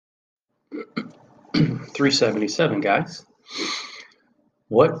377, guys.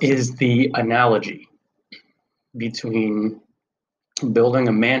 What is the analogy between building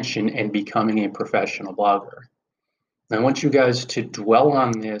a mansion and becoming a professional blogger? I want you guys to dwell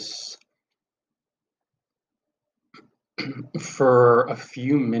on this for a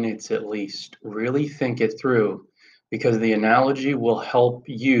few minutes at least. Really think it through, because the analogy will help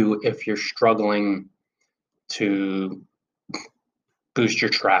you if you're struggling to boost your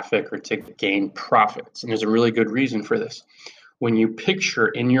traffic or to gain profits. And there's a really good reason for this. When you picture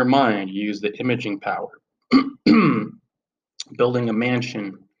in your mind, you use the imaging power, building a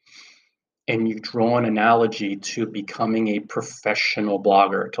mansion, and you draw an analogy to becoming a professional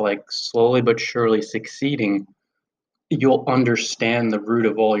blogger, to like slowly but surely succeeding, you'll understand the root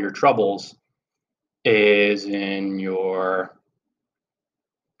of all your troubles is in your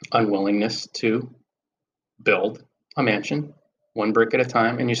unwillingness to build a mansion one brick at a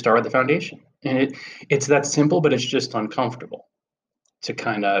time, and you start with the foundation. And it's that simple, but it's just uncomfortable to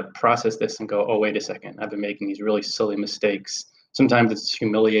kind of process this and go, oh, wait a second, I've been making these really silly mistakes. Sometimes it's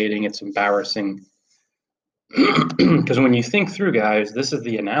humiliating, it's embarrassing. Because when you think through, guys, this is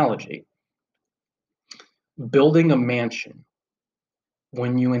the analogy. Building a mansion,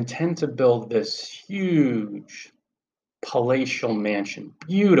 when you intend to build this huge palatial mansion,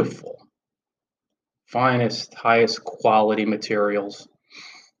 beautiful, finest, highest quality materials,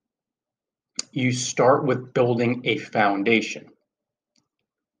 you start with building a foundation.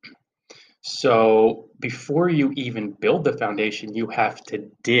 So before you even build the foundation, you have to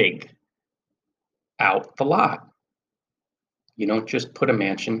dig out the lot. You don't just put a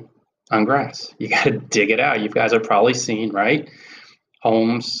mansion on grass. You got to dig it out. You guys have probably seen, right?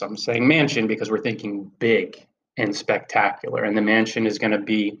 Homes, I'm saying mansion because we're thinking big and spectacular. And the mansion is going to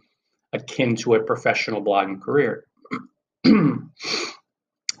be akin to a professional blogging career.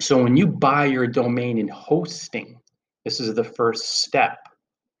 So when you buy your domain and hosting, this is the first step.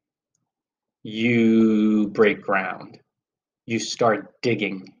 You break ground. You start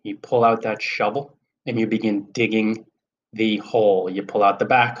digging. You pull out that shovel and you begin digging the hole. You pull out the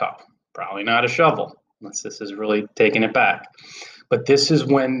backhoe. Probably not a shovel, unless this is really taking it back. But this is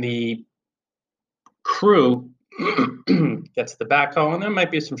when the crew gets the backhoe, and there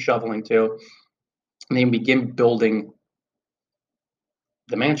might be some shoveling too. And they begin building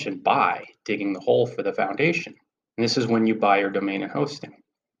the mansion by digging the hole for the foundation. And this is when you buy your domain and hosting.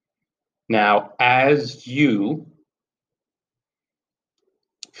 Now, as you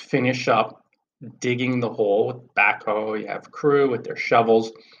finish up digging the hole with backhoe, you have crew with their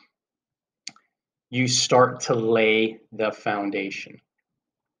shovels, you start to lay the foundation.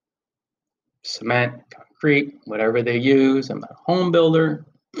 Cement, concrete, whatever they use. I'm not a home builder,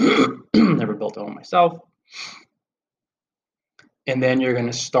 never built a home myself. And then you're going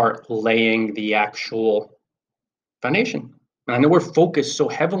to start laying the actual foundation. And I know we're focused so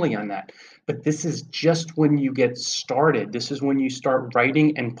heavily on that, but this is just when you get started. This is when you start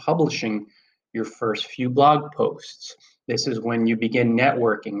writing and publishing your first few blog posts. This is when you begin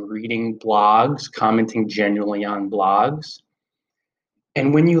networking, reading blogs, commenting genuinely on blogs.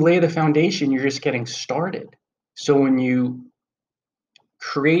 And when you lay the foundation, you're just getting started. So when you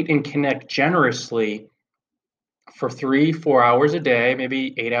create and connect generously for 3-4 hours a day,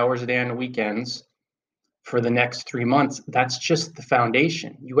 maybe 8 hours a day on the weekends for the next 3 months, that's just the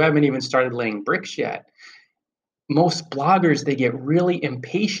foundation. You haven't even started laying bricks yet. Most bloggers, they get really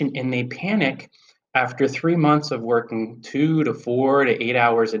impatient and they panic after 3 months of working 2 to 4 to 8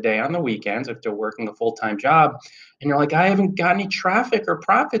 hours a day on the weekends if they're working a full-time job. And you're like, I haven't got any traffic or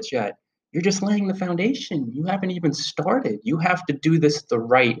profits yet. You're just laying the foundation. You haven't even started. You have to do this the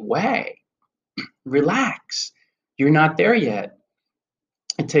right way. Relax. You're not there yet.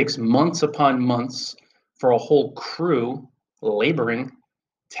 It takes months upon months for a whole crew laboring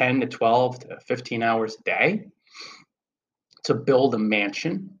 10 to 12 to 15 hours a day to build a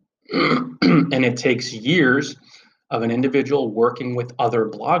mansion. And it takes years of an individual working with other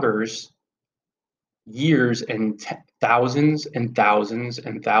bloggers, years and thousands and thousands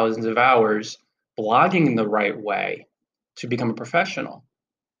and thousands of hours blogging in the right way to become a professional.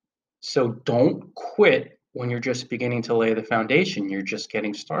 So don't quit when you're just beginning to lay the foundation. You're just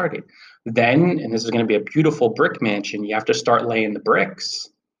getting started. Then, and this is going to be a beautiful brick mansion, you have to start laying the bricks.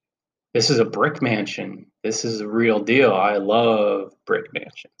 This is a brick mansion. This is a real deal. I love brick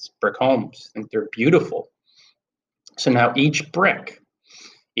mansions, brick homes. I think they're beautiful. So now each brick,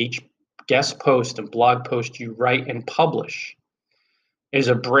 each guest post and blog post you write and publish is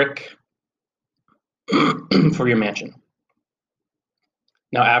a brick for your mansion.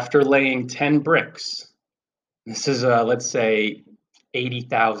 Now, after laying 10 bricks, this is, let's say,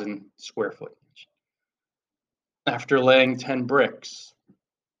 80,000 square foot. After laying 10 bricks,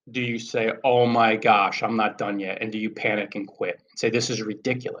 do you say, oh my gosh, I'm not done yet? And do you panic and quit? Say, this is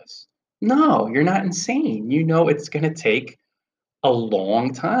ridiculous. No, you're not insane. You know it's going to take a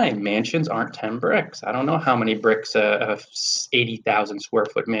long time. Mansions aren't 10 bricks. I don't know how many bricks a 80,000 square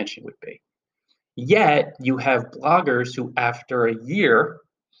foot mansion would be. Yet you have bloggers who, after a year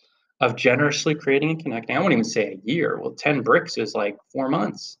of generously creating and connecting, I won't even say a year. Well, 10 bricks is like 4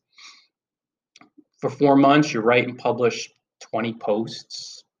 months. For 4 months, you write and publish 20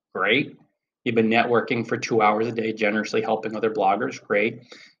 posts. Great. You've been networking for 2 hours a day, generously helping other bloggers. Great.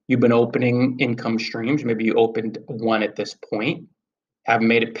 You've been opening income streams. Maybe you opened one at this point. Haven't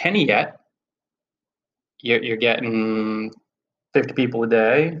made a penny yet. You're getting 50 people a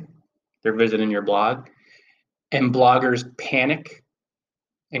day. They're visiting your blog. And bloggers panic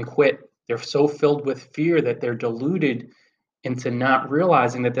and quit. They're so filled with fear that they're deluded into not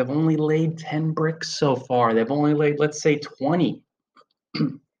realizing that they've only laid 10 bricks so far. They've only laid, let's say, 20.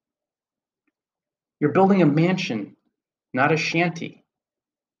 You're building a mansion, not a shanty.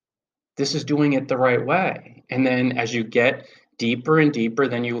 This is doing it the right way. And then as you get deeper and deeper,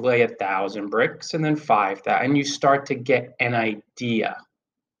 then you lay 1,000 bricks and then 5,000, and you start to get an idea.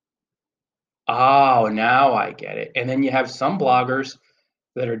 Oh, now I get it. And then you have some bloggers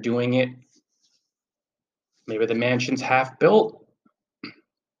that are doing it. Maybe the mansion's half built.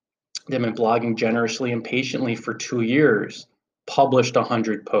 They've been blogging generously and patiently for 2 years, published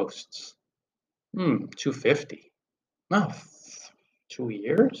 100 posts. 250. No, 2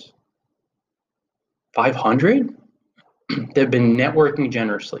 years? 500? They've been networking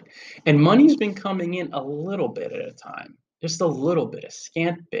generously. And money's been coming in a little bit at a time, just a little bit, a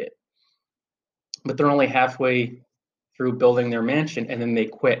scant bit. But they're only halfway through building their mansion, and then they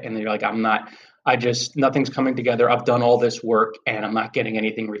quit and they're like, nothing's coming together. I've done all this work and I'm not getting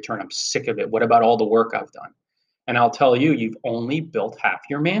anything in return. I'm sick of it. What about all the work I've done? And I'll tell you, you've only built half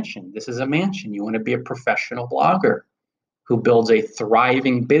your mansion. This is a mansion. You want to be a professional blogger who builds a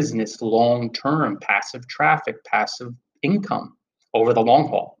thriving business, long-term, passive traffic, passive income over the long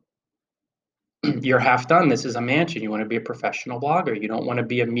haul. You're half done. This is a mansion. You want to be a professional blogger. You don't want to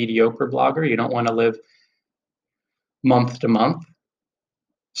be a mediocre blogger. You don't want to live month to month.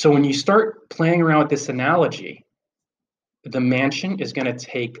 So when you start playing around with this analogy, the mansion is going to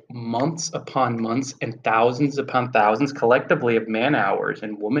take months upon months and thousands upon thousands collectively of man hours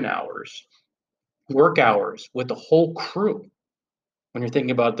and woman hours, work hours with the whole crew. When you're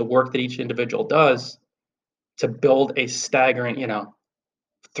thinking about the work that each individual does to build a staggering,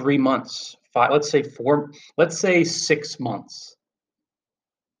 3 months, 5, let's say 6 months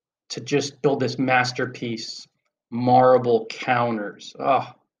to just build this masterpiece, marble counters.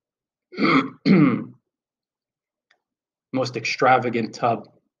 Most extravagant tub.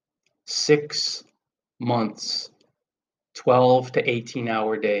 6 months, 12 to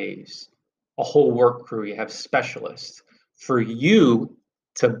 18-hour days, a whole work crew. You have specialists. For you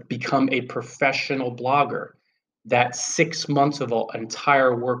to become a professional blogger, that's 6 months of an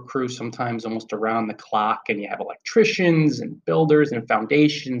entire work crew, sometimes almost around the clock, and you have electricians and builders and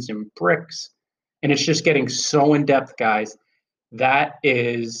foundations and bricks, and it's just getting so in depth, guys. That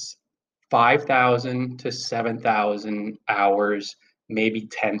is 5,000 to 7,000 hours, maybe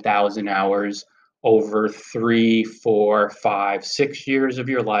 10,000 hours over 3, 4, 5, 6 years of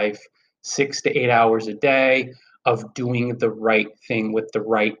your life, 6 to 8 hours a day of doing the right thing with the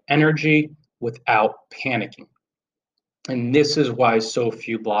right energy without panicking. And this is why so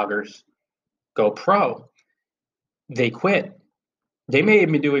few bloggers go pro. They quit. They may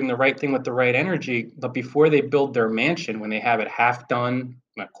have been doing the right thing with the right energy, but before they build their mansion, when they have it half done,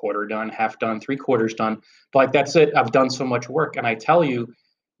 a quarter done, half done, 3/4 done, like, that's it. I've done so much work. And I tell you,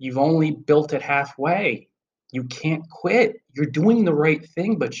 you've only built it halfway. You can't quit. You're doing the right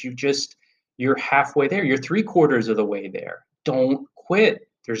thing, but you're halfway there. You're 3/4 of the way there. Don't quit.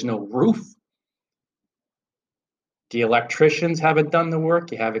 There's no roof. The electricians haven't done the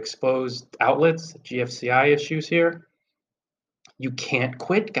work. You have exposed outlets, GFCI issues here. You can't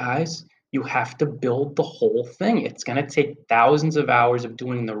quit, guys. You have to build the whole thing. It's going to take thousands of hours of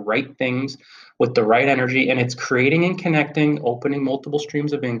doing the right things with the right energy, and it's creating and connecting, opening multiple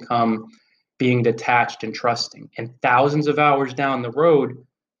streams of income, being detached and trusting. And thousands of hours down the road,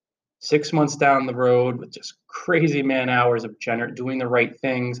 6 months down the road, with just crazy man hours of doing the right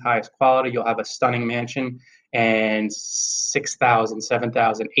things, highest quality, you'll have a stunning mansion. And 6,000,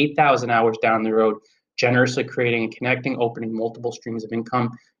 7,000, 8,000 hours down the road, generously creating and connecting, opening multiple streams of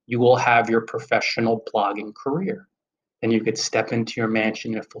income, you will have your professional blogging career. And you could step into your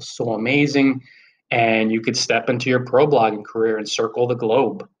mansion. It feels so amazing. And you could step into your pro blogging career and circle the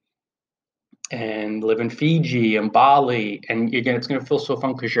globe and live in Fiji and Bali. And again, it's going to feel so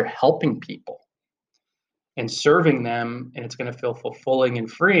fun because you're helping people and serving them, and it's going to feel fulfilling and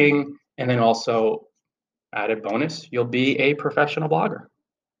freeing. And then also, added bonus, you'll be a professional blogger.